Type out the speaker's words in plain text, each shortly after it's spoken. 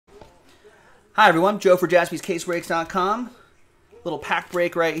Hi everyone, Joe for JaspysCaseBreaks.com. Little pack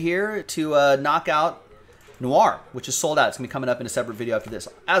break right here to knock out Noir, which is sold out. It's going to be coming up in a separate video after this.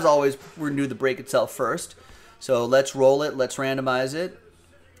 As always, we're going to do the break itself first. So let's roll it, let's randomize it.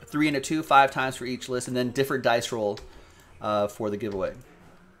 3 and a 2, 5 times for each list, and then different dice roll for the giveaway.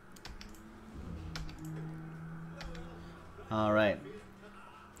 All right.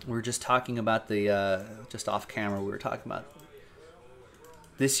 We were just talking about the, just off camera, we were talking about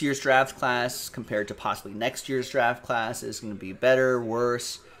this year's draft class compared to possibly next year's draft class is going to be better,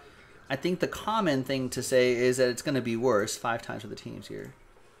 worse. I think the common thing to say is that it's going to be worse 5 times for the teams here.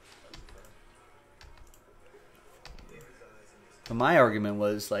 But my argument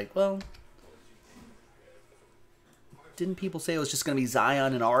was like, well, didn't people say it was just going to be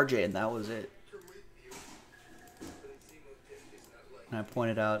Zion and RJ and that was it? And I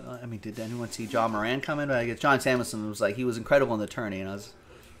pointed out, I mean, did anyone see John Moran come in? I guess John Samuelson was like, he was incredible in the tourney, and I was...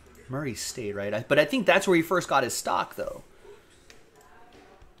 Murray State, right? But I think that's where he first got his stock, though.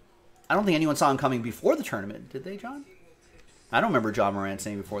 I don't think anyone saw him coming before the tournament. Did they, John? I don't remember John Moran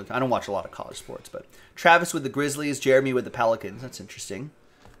saying before. I don't watch a lot of college sports, but Travis with the Grizzlies, Jeremy with the Pelicans. That's interesting.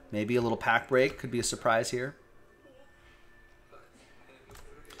 Maybe a little pack break. Could be a surprise here.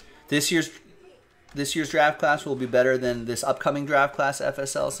 This year's draft class will be better than this upcoming draft class,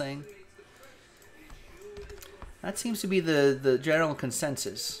 FSL saying. That seems to be the general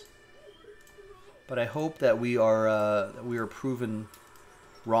consensus. But I hope that we are proven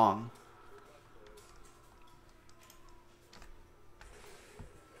wrong.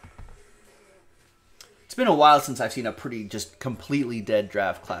 It's been a while since I've seen a pretty just completely dead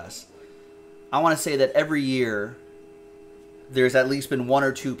draft class. I want to say that every year there's at least been 1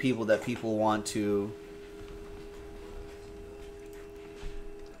 or 2 people that people want to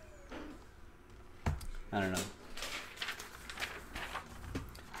I don't know.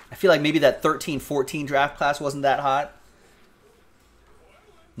 I feel like maybe that 13-14 draft class wasn't that hot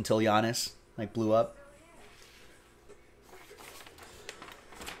until Giannis like blew up.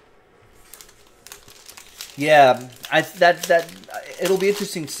 Yeah, it'll be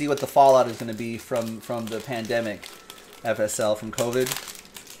interesting to see what the fallout is going to be from the pandemic, FSL, from COVID,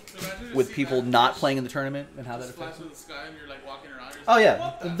 so with people not playing in the tournament and how that affects them. Oh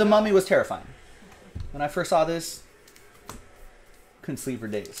yeah, the Mummy was terrifying. When I first saw this, couldn't sleep for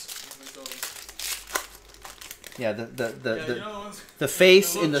days. Yeah, the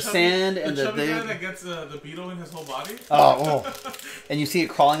face in the sand and the chubby guy that gets the beetle in his whole body. Oh, and you see it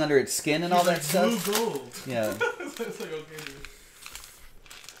crawling under its skin and all that stuff. Blue gold. Yeah. It's like, okay, dude.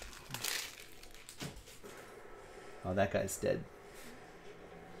 Oh, that guy's dead.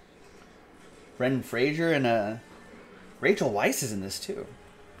 Brendan Fraser and Rachel Weisz is in this too.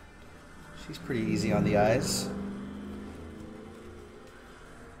 She's pretty easy on the eyes.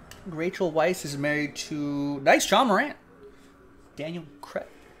 Rachel Weisz is married to... Nice, John Morant. Daniel Craig.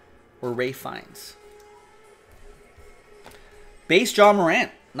 Or Ray Fiennes. Base John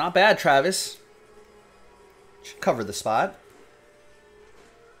Morant. Not bad, Travis. Should cover the spot.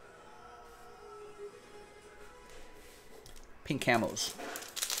 Pink camos.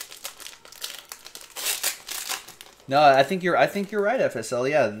 No, I think you're right, FSL.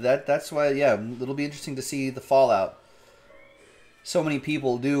 Yeah, that's why. Yeah, it'll be interesting to see the fallout. So many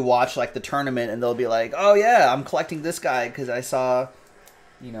people do watch like the tournament, and they'll be like, "Oh yeah, I'm collecting this guy because I saw,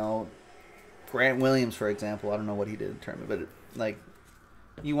 you know, Grant Williams, for example. I don't know what he did in the tournament, but like,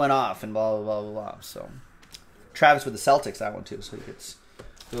 he went off and blah blah blah blah blah." So, Travis with the Celtics, that one too. So he gets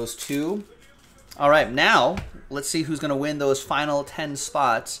those 2. All right, now let's see who's going to win those final 10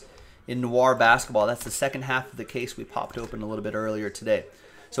 spots in Noir basketball. That's the second half of the case we popped open a little bit earlier today.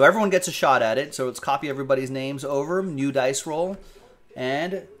 So everyone gets a shot at it. So let's copy everybody's names over. New dice roll.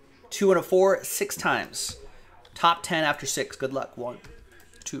 And 2 and a 4, 6 times. Top 10 after 6. Good luck. 1,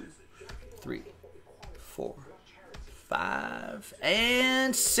 2, 3, 4, 5,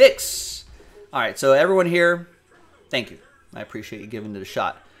 and 6. All right, so everyone here, thank you. I appreciate you giving it a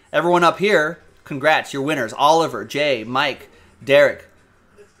shot. Everyone up here, congrats. You're winners. Oliver, Jay, Mike, Derek,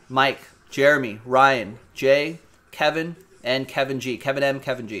 Mike, Jeremy, Ryan, Jay, Kevin, and Kevin G. Kevin M,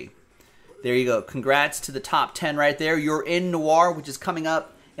 Kevin G. There you go. Congrats to the top 10 right there. You're in Noir, which is coming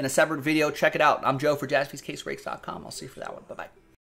up in a separate video. Check it out. I'm Joe for JaspysCaseBreaks.com. I'll see you for that one. Bye-bye.